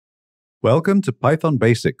Welcome to Python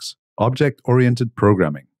Basics, Object-Oriented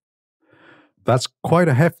Programming. That's quite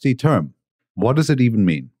a hefty term. What does it even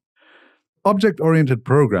mean? Object-oriented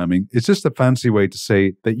programming is just a fancy way to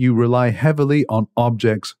say that you rely heavily on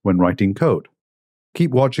objects when writing code.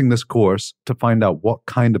 Keep watching this course to find out what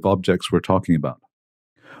kind of objects we're talking about.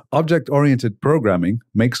 Object-oriented programming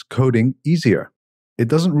makes coding easier. It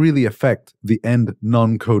doesn't really affect the end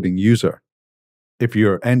non-coding user. If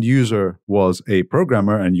your end user was a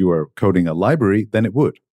programmer and you were coding a library, then it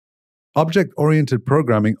would. Object-oriented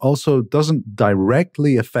programming also doesn't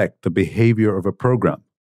directly affect the behavior of a program.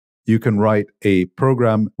 You can write a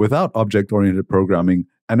program without object-oriented programming,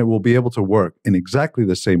 and it will be able to work in exactly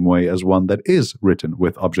the same way as one that is written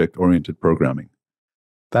with object-oriented programming.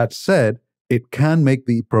 That said, it can make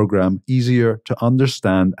the program easier to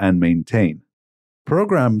understand and maintain.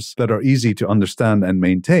 Programs that are easy to understand and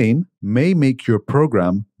maintain may make your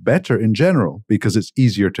program better in general because it's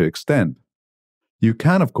easier to extend. You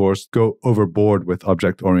can, of course, go overboard with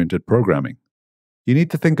object-oriented programming. You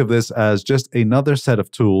need to think of this as just another set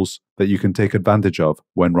of tools that you can take advantage of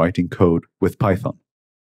when writing code with Python.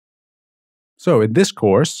 So in this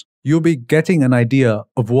course, you'll be getting an idea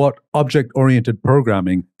of what object-oriented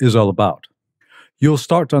programming is all about. You'll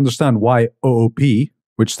start to understand why OOP,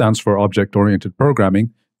 which stands for Object-Oriented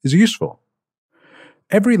Programming, is useful.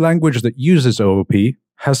 Every language that uses OOP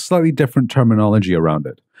has slightly different terminology around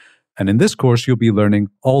it, and in this course you'll be learning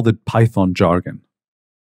all the Python jargon.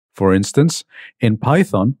 For instance, in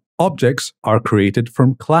Python, objects are created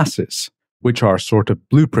from classes, which are sort of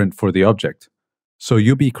blueprint for the object. So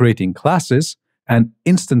you'll be creating classes and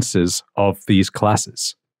instances of these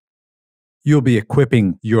classes. You'll be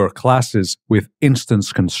equipping your classes with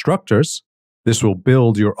instance constructors. This will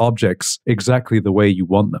build your objects exactly the way you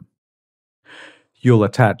want them. You'll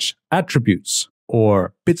attach attributes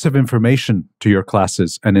or bits of information to your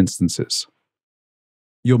classes and instances.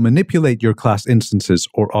 You'll manipulate your class instances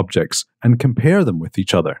or objects and compare them with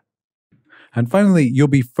each other. And finally, you'll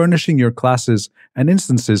be furnishing your classes and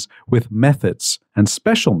instances with methods and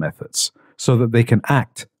special methods so that they can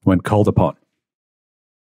act when called upon.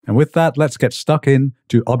 And with that, let's get stuck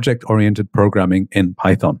into object-oriented programming in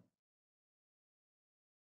Python.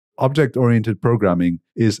 Object-oriented programming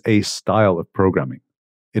is a style of programming.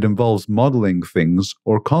 It involves modeling things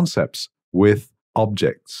or concepts with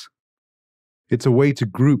objects. It's a way to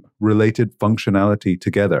group related functionality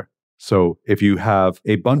together. So if you have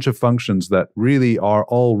a bunch of functions that really are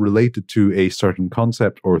all related to a certain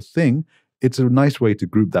concept or thing, it's a nice way to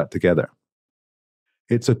group that together.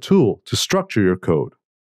 It's a tool to structure your code.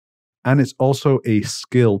 And it's also a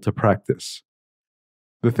skill to practice.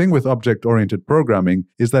 The thing with object-oriented programming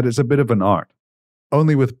is that it's a bit of an art.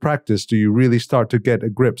 Only with practice do you really start to get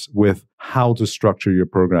a grips with how to structure your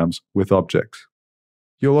programs with objects.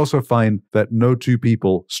 You'll also find that no two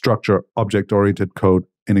people structure object-oriented code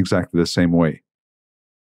in exactly the same way.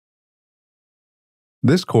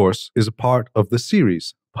 This course is a part of the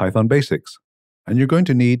series Python Basics, and you're going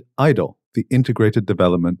to need IDLE, the integrated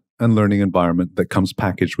development and learning environment that comes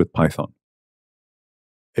packaged with Python.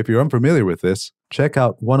 If you're unfamiliar with this, check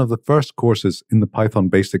out one of the first courses in the Python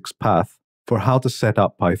Basics path for how to set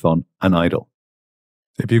up Python and IDLE.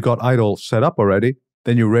 If you've got IDLE set up already,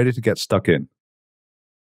 then you're ready to get stuck in.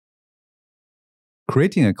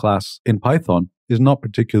 Creating a class in Python is not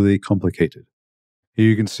particularly complicated. Here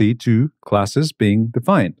you can see two classes being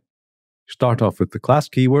defined. Start off with the class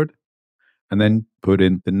keyword, and then put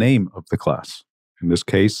in the name of the class. In this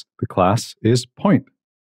case, the class is point.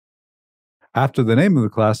 After the name of the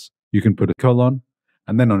class, you can put a colon,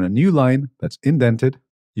 and then on a new line that's indented,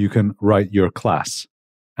 you can write your class.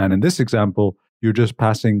 And in this example, you're just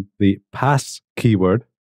passing the pass keyword,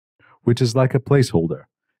 which is like a placeholder.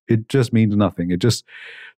 It just means nothing.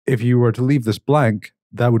 If you were to leave this blank,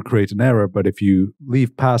 that would create an error, but if you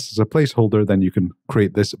leave pass as a placeholder, then you can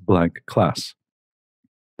create this blank class.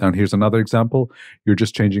 Down here's another example. You're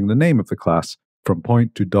just changing the name of the class from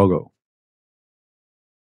point to doggo.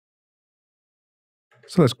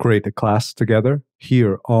 So let's create a class together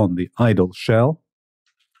here on the IDLE shell.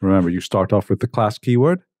 Remember, you start off with the class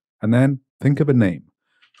keyword and then think of a name.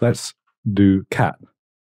 Let's do cat,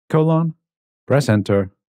 colon, press enter.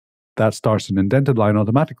 That starts an indented line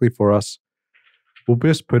automatically for us. We'll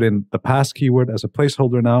just put in the pass keyword as a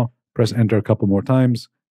placeholder now, press enter a couple more times,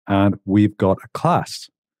 and we've got a class.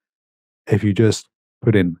 If you just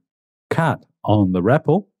put in cat on the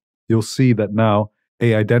REPL, you'll see that now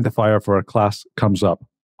a identifier for a class comes up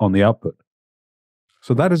on the output.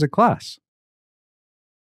 So that is a class.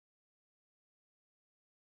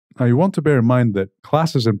 Now you want to bear in mind that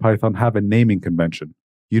classes in Python have a naming convention.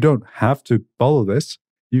 You don't have to follow this.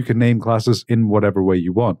 You can name classes in whatever way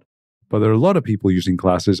you want. But there are a lot of people using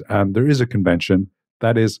classes, and there is a convention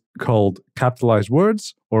that is called capitalized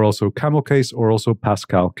words, or also camel case, or also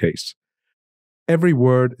Pascal case. Every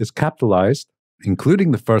word is capitalized,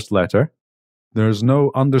 including the first letter. There's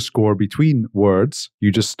no underscore between words.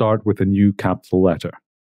 You just start with a new capital letter.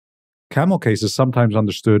 Camel case is sometimes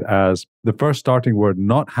understood as the first starting word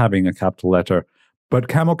not having a capital letter, but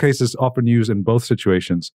camel case is often used in both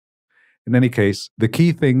situations. In any case, the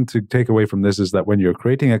key thing to take away from this is that when you're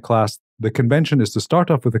creating a class, the convention is to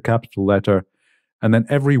start off with a capital letter, and then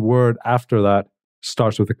every word after that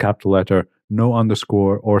starts with a capital letter, no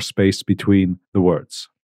underscore or space between the words.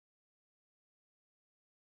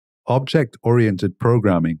 Object-oriented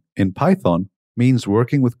programming in Python means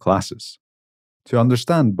working with classes. To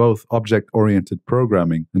understand both object-oriented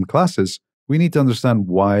programming and classes, we need to understand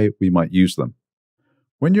why we might use them.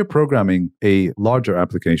 When you're programming a larger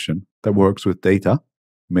application that works with data,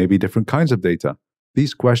 maybe different kinds of data,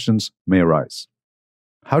 these questions may arise.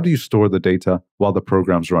 How do you store the data while the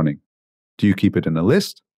program's running? Do you keep it in a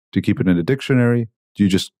list? Do you keep it in a dictionary? Do you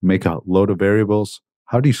just make a load of variables?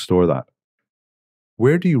 How do you store that?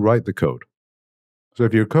 Where do you write the code? So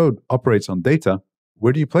if your code operates on data,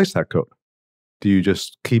 where do you place that code? Do you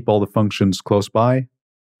just keep all the functions close by?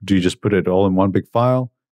 Do you just put it all in one big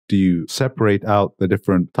file? Do you separate out the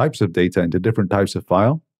different types of data into different types of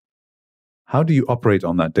file? How do you operate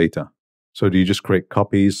on that data? So do you just create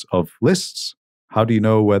copies of lists? How do you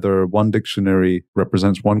know whether one dictionary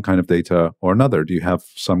represents one kind of data or another? Do you have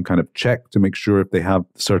some kind of check to make sure if they have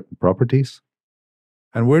certain properties?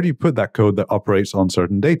 And where do you put that code that operates on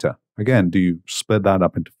certain data? Again, do you split that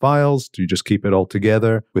up into files? Do you just keep it all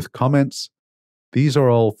together with comments? These are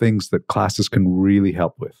all things that classes can really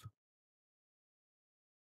help with.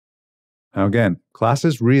 Now again,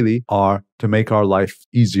 classes really are to make our life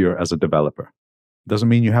easier as a developer. Doesn't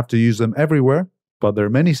mean you have to use them everywhere, but there are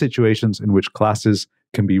many situations in which classes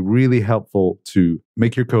can be really helpful to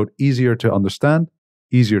make your code easier to understand,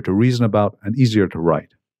 easier to reason about, and easier to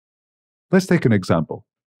write. Let's take an example.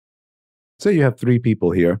 Say you have 3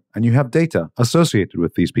 people here, and you have data associated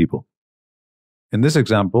with these people. In this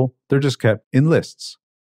example, they're just kept in lists.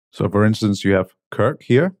 So for instance, you have Kirk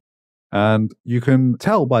here, and you can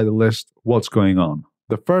tell by the list what's going on.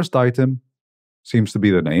 The first item seems to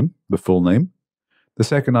be the name, the full name. The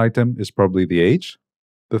second item is probably the age.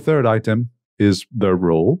 The third item is their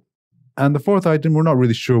role. And the fourth item, we're not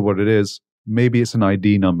really sure what it is. Maybe it's an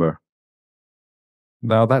ID number.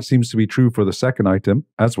 Now that seems to be true for the second item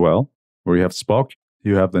as well, where you have Spock,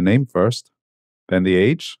 you have the name first, then the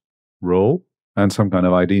age, role, and some kind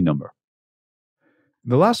of ID number.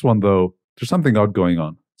 The last one, though, there's something odd going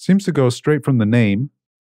on. It seems to go straight from the name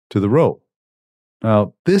to the role.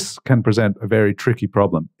 Now, this can present a very tricky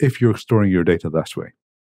problem if you're storing your data this way.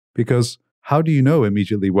 Because how do you know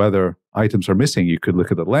immediately whether items are missing? You could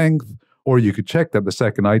look at the length, or you could check that the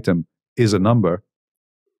second item is a number.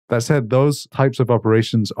 That said, those types of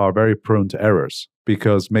operations are very prone to errors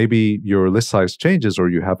because maybe your list size changes or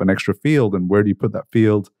you have an extra field, and where do you put that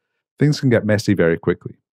field? Things can get messy very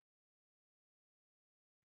quickly.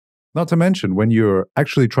 Not to mention, when you're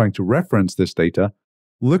actually trying to reference this data,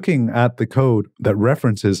 looking at the code that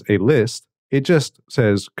references a list, it just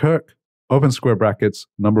says Kirk, open square brackets,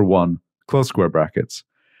 number 1, close square brackets.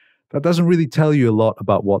 That doesn't really tell you a lot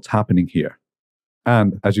about what's happening here.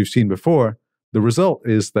 And as you've seen before, the result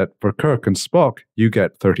is that for Kirk and Spock, you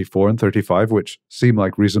get 34 and 35, which seem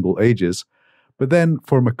like reasonable ages. But then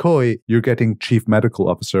for McCoy, you're getting Chief Medical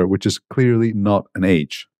Officer, which is clearly not an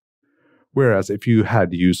age. Whereas if you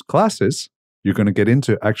had used classes, you're going to get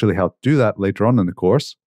into actually how to do that later on in the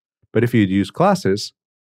course. But if you'd used classes,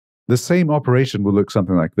 the same operation will look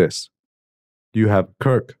something like this. You have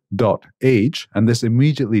Kirk.age, and this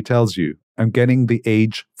immediately tells you, I'm getting the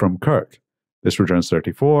age from Kirk. This returns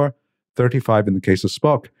 34, 35 in the case of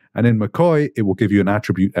Spock, and in McCoy, it will give you an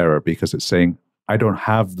attribute error because it's saying, I don't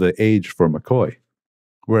have the age for McCoy.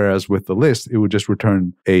 Whereas with the list, it would just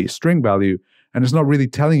return a string value, and it's not really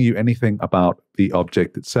telling you anything about the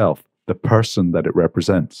object itself, the person that it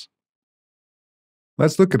represents.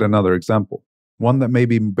 Let's look at another example, one that may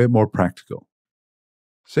be a bit more practical.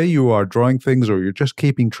 Say you are drawing things or you're just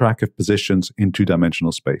keeping track of positions in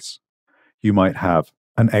two-dimensional space. You might have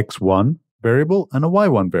an x1 variable and a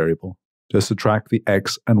y1 variable, just to track the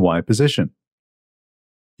x and y position.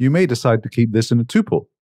 You may decide to keep this in a tuple,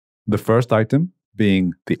 the first item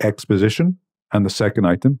being the x position and the second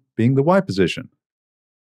item being the y position.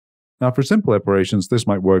 Now for simple operations, this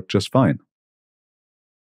might work just fine.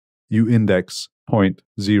 You index point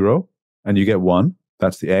 0 and you get 1,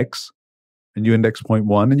 that's the x, and you index point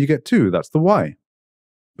 1 and you get 2, that's the y.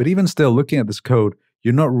 But even still, looking at this code,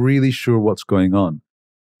 you're not really sure what's going on.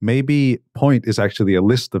 Maybe point is actually a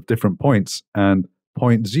list of different points, and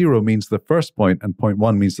point 0 means the first point and point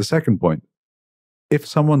 1 means the second point. If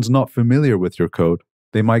someone's not familiar with your code,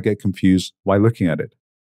 they might get confused while looking at it.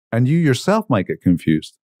 And you yourself might get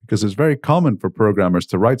confused because it's very common for programmers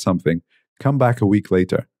to write something, come back a week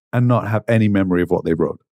later, and not have any memory of what they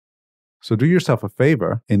wrote. So do yourself a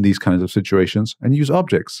favor in these kinds of situations and use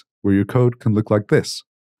objects where your code can look like this.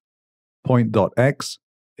 Point.x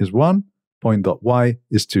is 1, point.y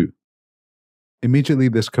is 2. Immediately,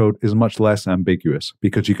 this code is much less ambiguous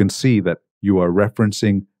because you can see that you are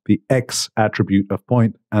referencing the x attribute of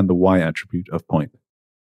point and the y attribute of point.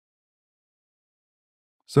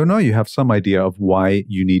 So now you have some idea of why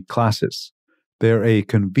you need classes. They're a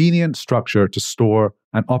convenient structure to store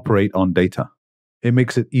and operate on data. It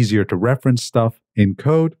makes it easier to reference stuff in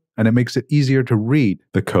code, and it makes it easier to read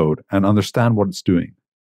the code and understand what it's doing.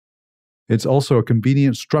 It's also a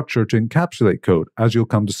convenient structure to encapsulate code, as you'll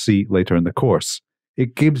come to see later in the course.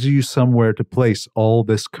 It gives you somewhere to place all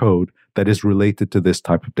this code that is related to this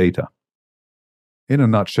type of data. In a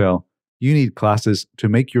nutshell, you need classes to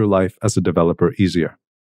make your life as a developer easier.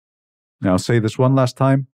 Now, I'll say this one last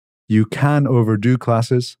time. You can overdo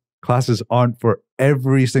classes. Classes aren't for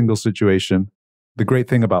every single situation. The great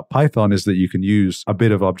thing about Python is that you can use a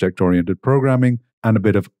bit of object-oriented programming and a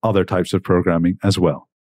bit of other types of programming as well.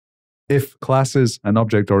 If classes and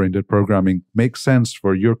object-oriented programming make sense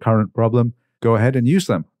for your current problem, go ahead and use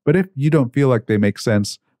them. But if you don't feel like they make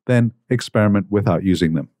sense, then experiment without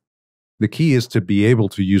using them. The key is to be able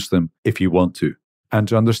to use them if you want to, and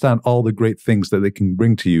to understand all the great things that they can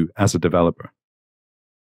bring to you as a developer.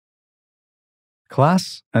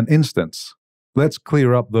 Class and instance. Let's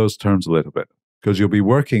clear up those terms a little bit, because you'll be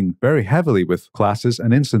working very heavily with classes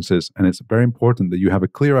and instances, and it's very important that you have a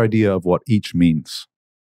clear idea of what each means.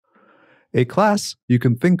 A class you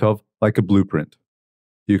can think of like a blueprint.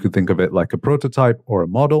 You could think of it like a prototype or a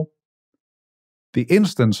model. The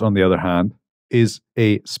instance, on the other hand, is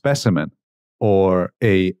a specimen or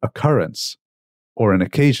an occurrence or an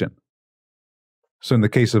occasion. So in the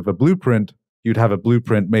case of a blueprint, you'd have a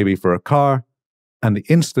blueprint maybe for a car, and the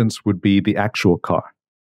instance would be the actual car.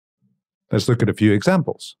 Let's look at a few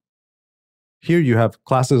examples. Here you have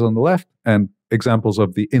classes on the left and examples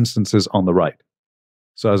of the instances on the right.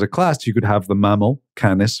 So as a class, you could have the mammal,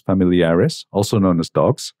 Canis familiaris, also known as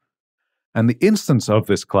dogs. And the instance of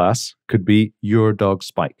this class could be your dog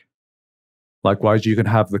Spike. Likewise, you can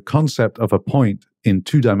have the concept of a point in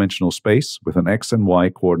two-dimensional space with an x and y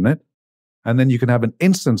coordinate. And then you can have an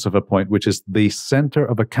instance of a point, which is the center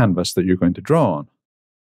of a canvas that you're going to draw on.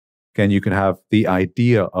 Again, you can have the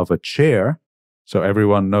idea of a chair. So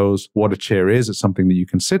everyone knows what a chair is. It's something that you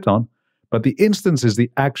can sit on. But the instance is the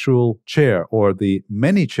actual chair or the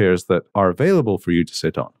many chairs that are available for you to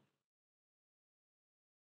sit on.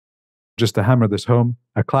 Just to hammer this home,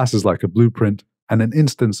 a class is like a blueprint, and an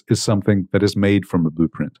instance is something that is made from a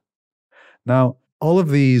blueprint. Now, all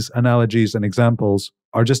of these analogies and examples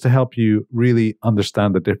are just to help you really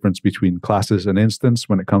understand the difference between classes and instance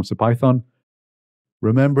when it comes to Python.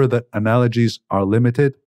 Remember that analogies are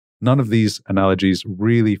limited. None of these analogies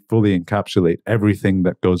really fully encapsulate everything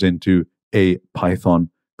that goes into a Python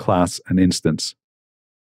class and instance.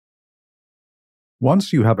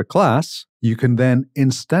 Once you have a class, you can then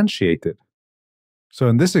instantiate it. So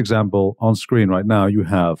in this example on screen right now, you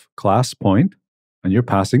have class point, and you're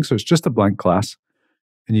passing, so it's just a blank class.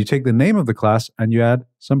 And you take the name of the class and you add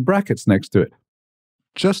some brackets next to it.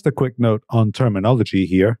 Just a quick note on terminology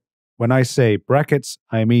here. When I say brackets,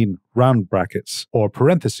 I mean round brackets or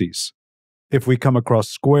parentheses. If we come across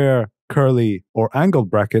square, curly, or angled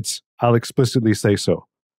brackets, I'll explicitly say so.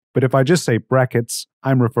 But if I just say brackets,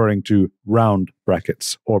 I'm referring to round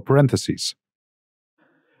brackets or parentheses.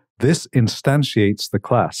 This instantiates the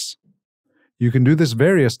class. You can do this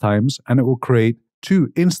various times and it will create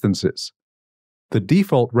two instances. The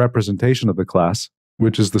default representation of the class,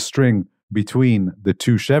 which is the string between the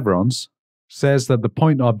two chevrons, says that the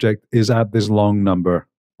point object is at this long number,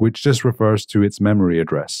 which just refers to its memory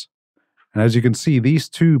address. And as you can see, these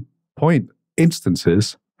 2 point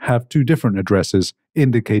instances have 2 different addresses,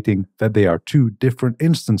 indicating that they are 2 different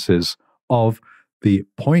instances of the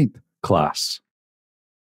point class.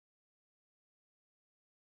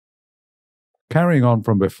 Carrying on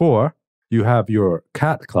from before, you have your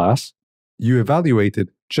cat class. You evaluated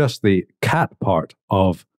just the cat part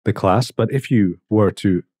of the class, but if you were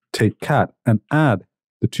to take cat and add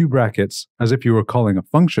the 2 brackets as if you were calling a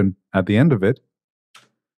function at the end of it,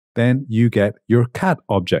 then you get your cat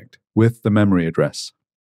object with the memory address.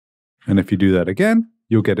 And if you do that again,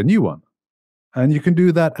 you'll get a new one. And you can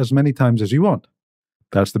do that as many times as you want.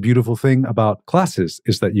 That's the beautiful thing about classes,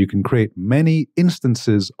 is that you can create many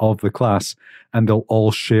instances of the class and they'll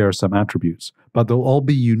all share some attributes, but they'll all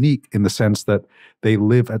be unique in the sense that they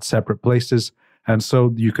live at separate places, and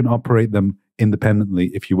so you can operate them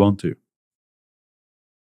independently if you want to.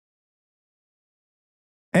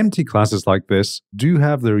 Empty classes like this do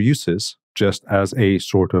have their uses, just as a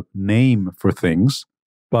sort of name for things,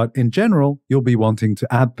 but in general, you'll be wanting to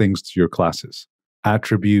add things to your classes.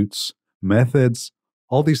 Attributes, methods,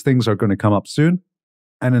 all these things are going to come up soon,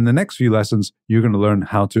 and in the next few lessons, you're going to learn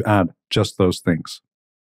how to add just those things.